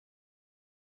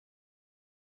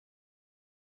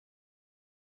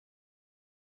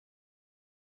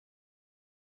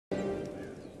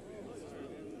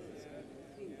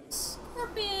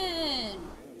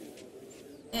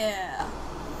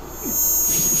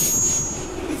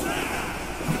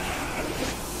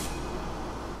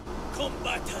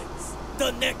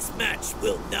next match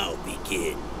will now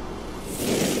begin.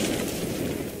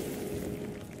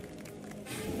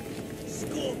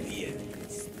 Scorpion,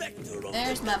 Spectre of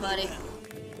There's my buddy.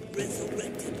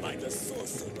 Resurrected by the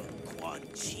sorcerer Quan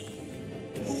Chi.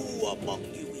 Who among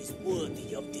you is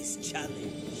worthy of this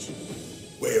challenge?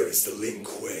 Where is the Lin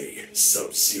Kuei,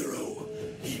 Sub-Zero?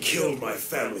 He killed my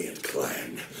family and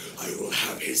clan. I will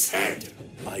have his head.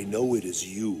 I know it is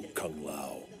you, Kung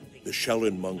Lao. The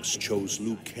Shaolin monks chose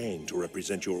Liu Kang to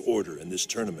represent your order in this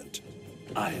tournament.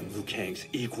 I am Liu Kang's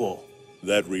equal.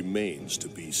 That remains to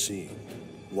be seen.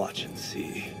 Watch and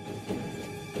see.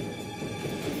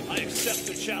 I accept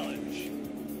the challenge.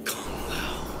 Kung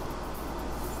Lao.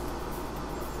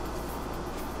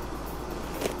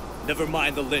 Never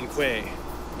mind the Lin Kuei.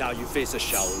 Now you face a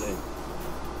Shaolin.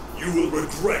 You will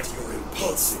regret your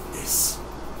impulsiveness.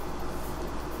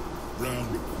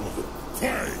 Round one.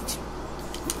 Fight!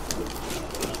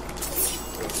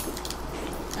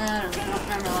 I don't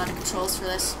remember a lot of controls for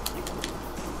this.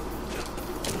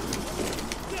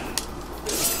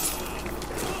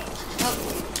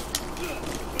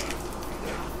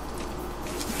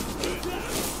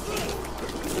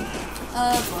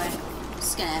 Oh boy. This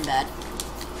is gonna end bad.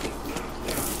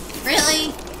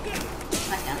 Really?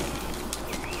 Back down.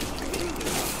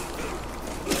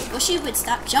 Wish you would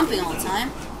stop jumping all the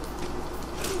time.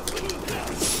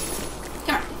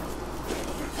 Come on.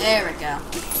 There we go.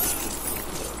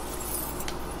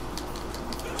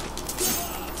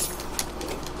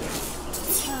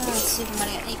 Oh, let's see if I'm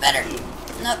gonna get any better.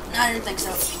 Nope, I didn't think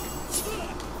so.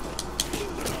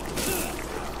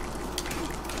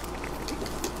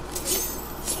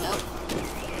 Nope.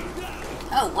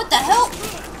 Oh, what the hell?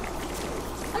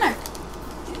 Come here.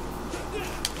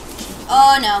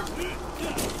 Oh no.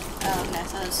 Oh, okay, I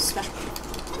thought it was a special.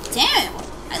 Damn it!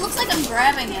 It looks like I'm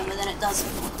grabbing him, but then it doesn't.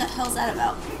 What the hell's that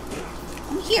about?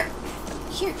 I'm here.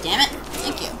 Here, damn it.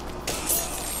 Thank you.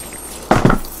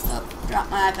 Oh,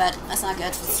 dropped my iPad. That's not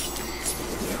good.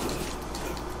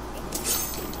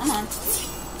 Come on.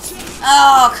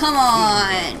 Oh, come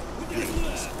on!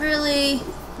 Really?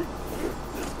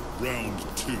 Round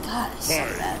two. God, it's so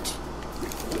bad.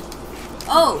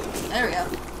 Oh, there we go.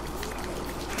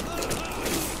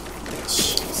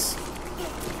 Jeez.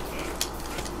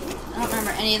 I don't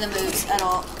remember any of the moves at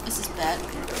all. This is bad.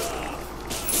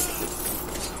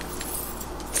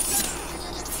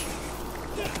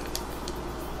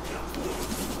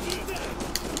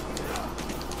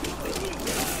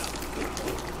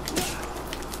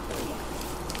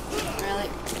 Really?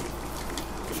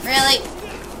 Really?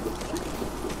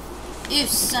 You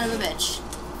son of a bitch.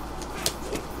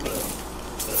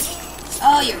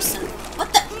 Oh, you're son.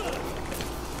 What the?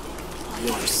 Oh,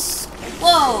 you're.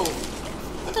 Whoa!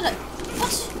 What did I?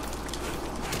 What?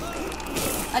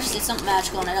 I just did something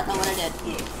magical and I don't know what I did.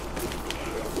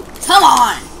 Come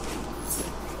on!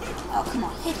 Oh, come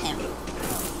on, hit him.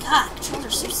 God, controls are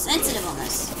so sensitive on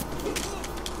this.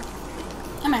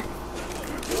 Come here.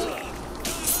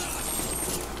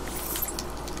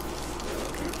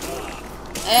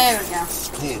 There we go.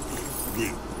 Scorpion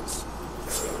wins.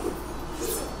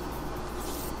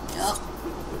 Yup.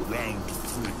 Round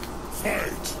three.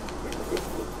 Fight!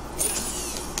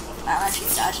 Wow, I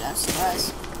actually dodged that. Surprise.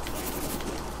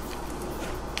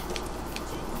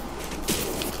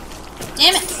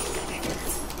 Damn it!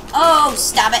 Oh,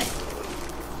 stop it!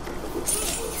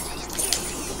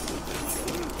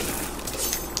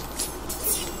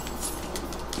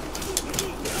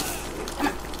 Come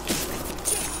on.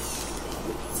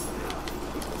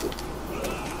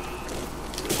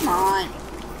 Come on.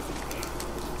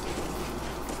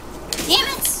 Damn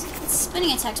it!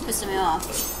 Spinning attack's pissing me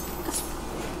off.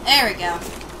 There we go.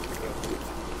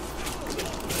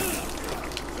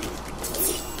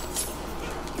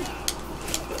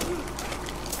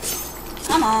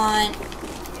 Come on.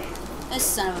 This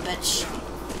son of a bitch.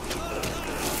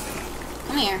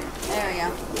 Come here. There we go.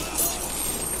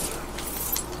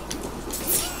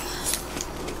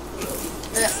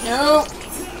 No.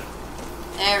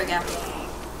 There we go.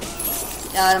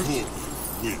 Got him.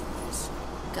 Wins.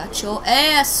 Got your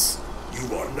ass.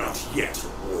 You are not yet a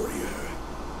warrior.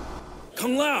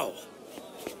 Kung Lao!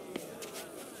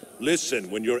 Listen,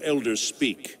 when your elders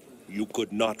speak, you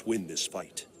could not win this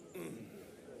fight.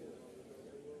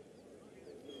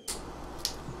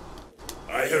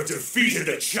 I have defeated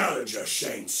a challenger,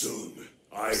 Shang Tsung.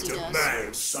 I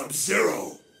demand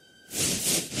Sub-Zero.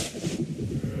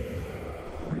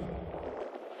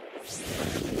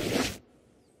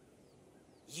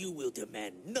 You will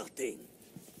demand nothing.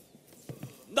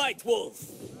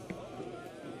 Nightwolf!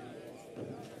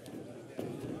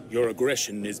 Your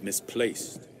aggression is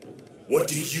misplaced. What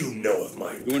do you know of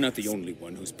my... You're not the only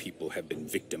one whose people have been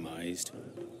victimized.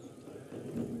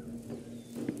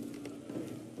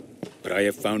 But I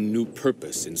have found new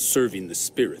purpose in serving the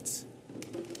spirits.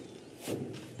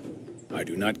 I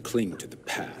do not cling to the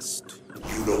past.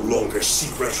 You no longer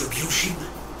seek retribution?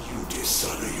 You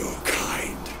dishonor your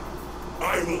kind.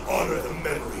 I will honor the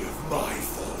memory of my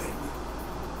fallen.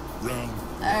 Round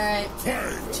Alright.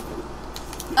 fight!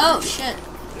 Oh, shit.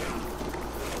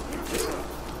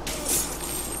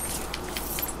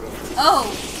 Oh,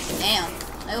 damn.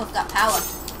 Nightwolf got power.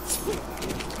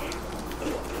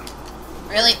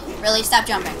 Really? Really? Stop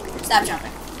jumping. Stop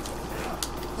jumping.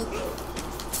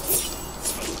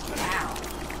 Wow.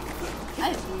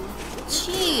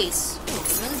 Jeez. I'm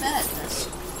really bad at this.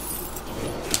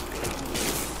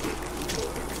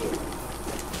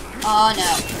 Oh,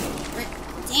 no.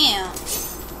 Damn.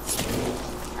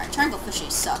 Alright, triangle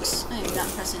pushy sucks. I'm not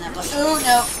pressing that button. Oh,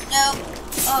 no. No.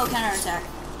 Oh, counterattack.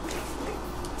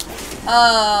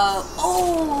 Oh!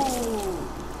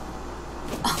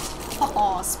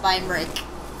 Oh, spine break.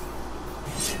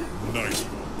 Night.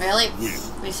 Really?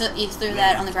 Win. You threw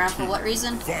that on the ground for what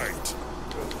reason? Fight!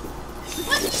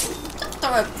 What? Don't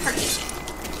throw a perky.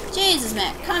 Jesus,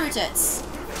 man. Calm your tits.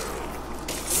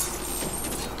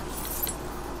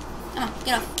 Come on,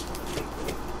 get off.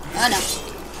 Oh, no.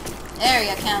 There you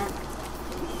go, Cam.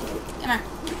 Come here.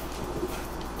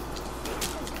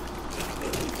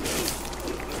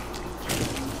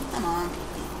 Come on.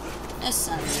 This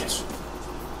son of a bitch.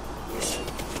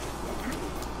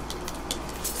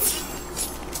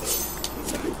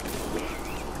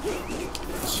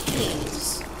 Jeez.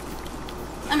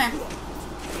 Come here.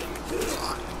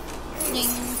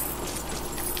 Ding.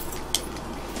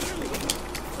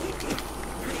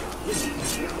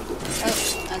 Oh,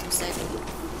 that was a mistake.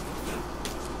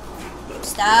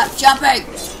 Stop jumping!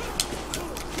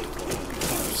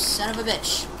 Son of a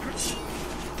bitch.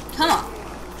 Come on.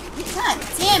 God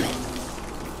damn it.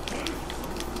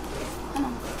 Come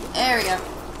on. There we go.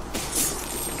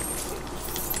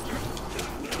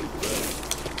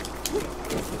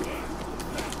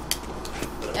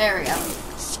 There we go.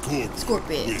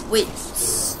 Scorpion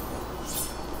wins.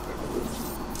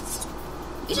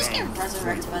 You just get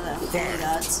resurrected by the holy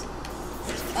gods.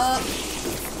 Oh.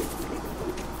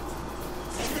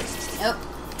 Nope.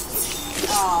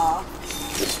 Aww.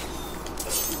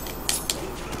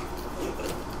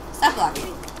 Stop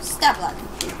blocking. Stop blocking.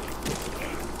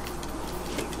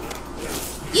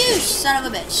 You son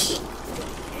of a bitch.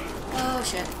 Oh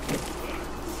shit.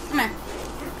 Come here.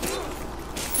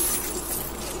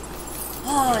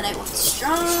 Oh, Nightwolf is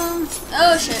strong.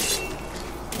 Oh shit.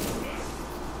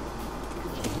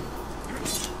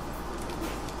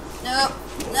 Nope.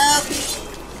 Nope.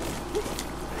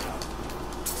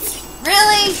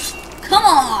 Really? Come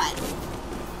on.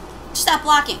 Stop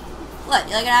blocking. What?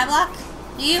 You like an eye block?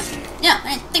 Do you? No,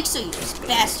 I didn't think so, you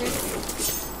bastard.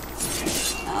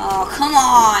 Oh, come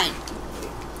on.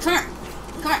 Come here.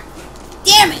 Come here.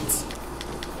 Damn it.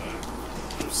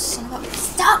 Son of a...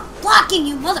 Stop blocking,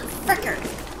 you motherfucker.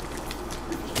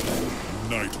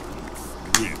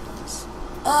 Nightwolf wins.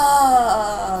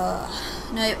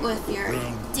 Nightwolf, you're a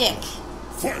dick.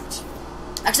 Fight!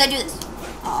 Actually, I do this.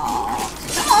 Oh,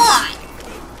 come on.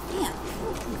 Damn.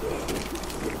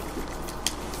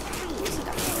 He's like a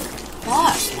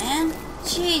boss, man.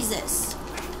 Jesus.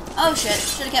 Oh shit.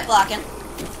 Should have kept blocking.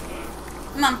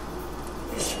 Come on.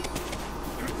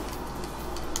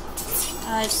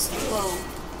 Whoa.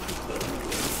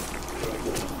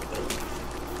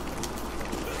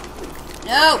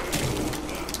 No!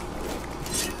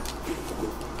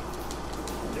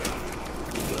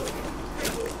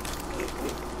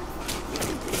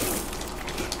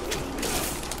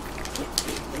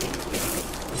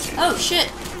 Oh shit!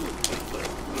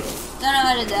 Don't know how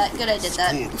I did that. Good, I did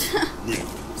that.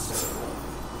 Wins.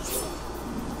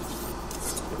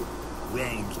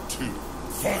 Round 2.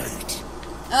 Fight!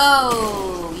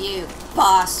 Oh, you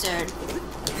bastard.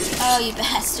 Oh, you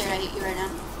bastard. I hate you right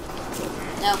now.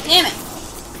 No, damn it.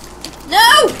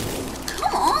 No!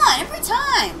 Come on, every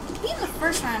time. Be in the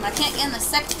first round, I can't get in the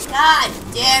second. God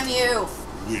damn you.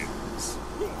 Wins.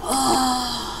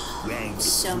 Oh, I'm Round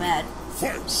so mad.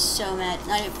 Fight! So mad.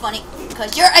 Not even funny.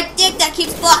 Because you're a dick that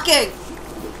keeps blocking.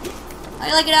 How do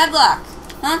you like an eye block?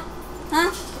 Huh?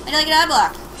 Huh? How do you like an eye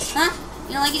block? Huh?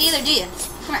 You don't like it either, do you?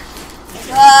 Come here.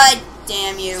 God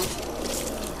damn you.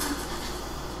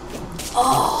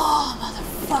 Oh,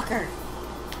 motherfucker.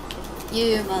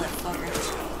 You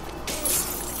motherfucker.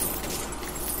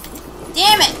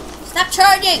 Damn it! Stop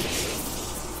charging!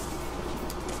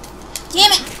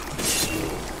 Damn it!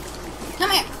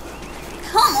 Come here.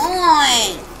 Come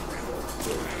on!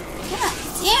 God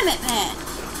Damn it, man.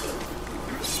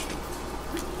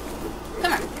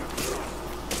 Come here.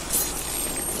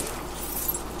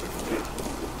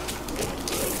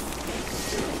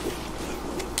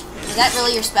 Was that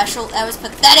really your special? That was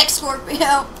pathetic,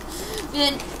 Scorpio.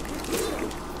 Man.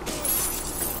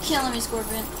 Killing me,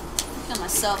 Scorpion. Kill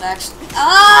myself, actually.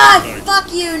 Ah!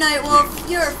 Fuck you, Nightwolf.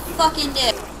 You're a fucking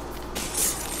dick.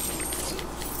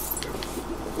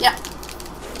 Yeah.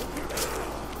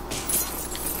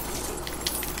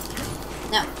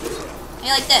 No. You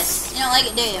like this. You don't like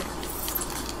it, do you?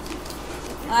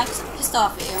 I'm pissed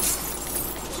off at you.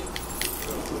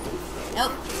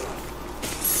 Nope.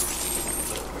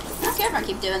 I don't care if I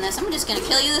keep doing this. I'm just gonna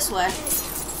kill you this way.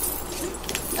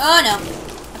 Oh no.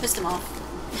 I pissed him off.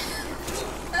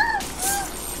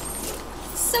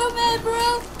 So mad,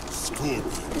 bro. Scorpion.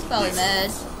 He's probably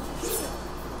mad.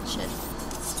 Shit.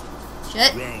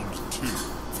 Shit. Round 2.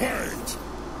 Fight!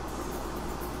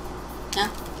 No.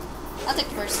 I'll take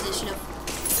the first initiative.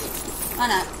 Why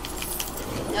not?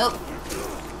 Nope.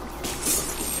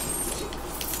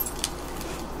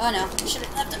 Oh no. I should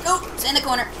have left him. Oh! Stay in the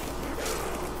corner.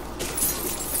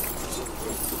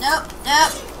 Nope.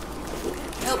 Nope.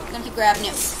 Nope. Gonna keep grabbing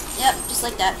you. Yep. Just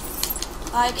like that.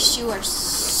 Ike, you are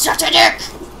such a dick!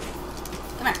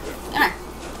 Come here. Come here.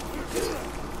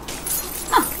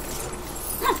 Come on.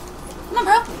 Come on. Come on,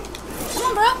 bro. Come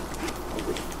on, bro.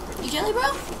 You jelly, bro?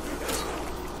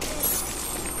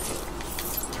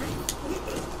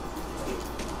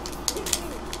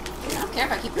 I don't care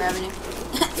if I keep grabbing you.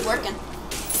 It's working.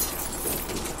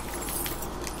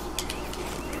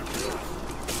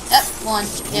 Yep, one.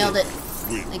 Nailed it.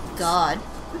 Thank God.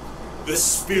 The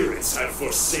spirits have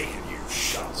forsaken you,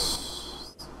 Shaman.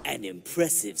 An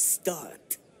impressive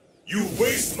start. You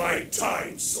waste my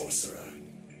time, sorcerer.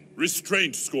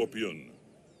 Restraint, Scorpion.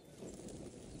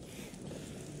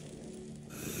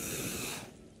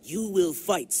 You will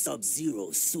fight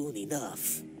Sub-Zero soon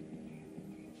enough.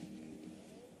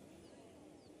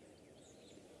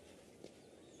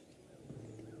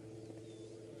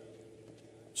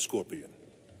 Scorpion.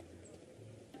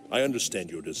 I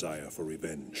understand your desire for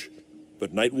revenge,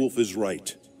 but Nightwolf is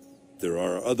right. There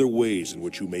are other ways in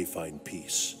which you may find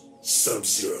peace.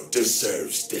 Sub-Zero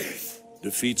deserves death.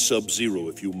 Defeat Sub-Zero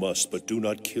if you must, but do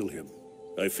not kill him.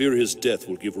 I fear his death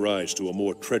will give rise to a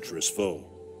more treacherous foe.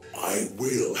 I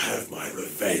will have my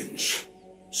revenge.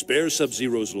 Spare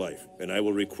Sub-Zero's life, and I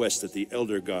will request that the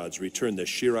Elder Gods return the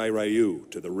Shirai Ryu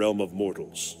to the realm of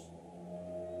mortals.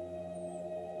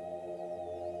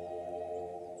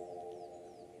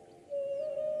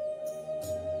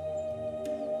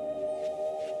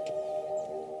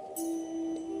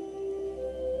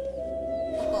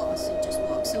 The boss, he just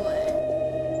walks away.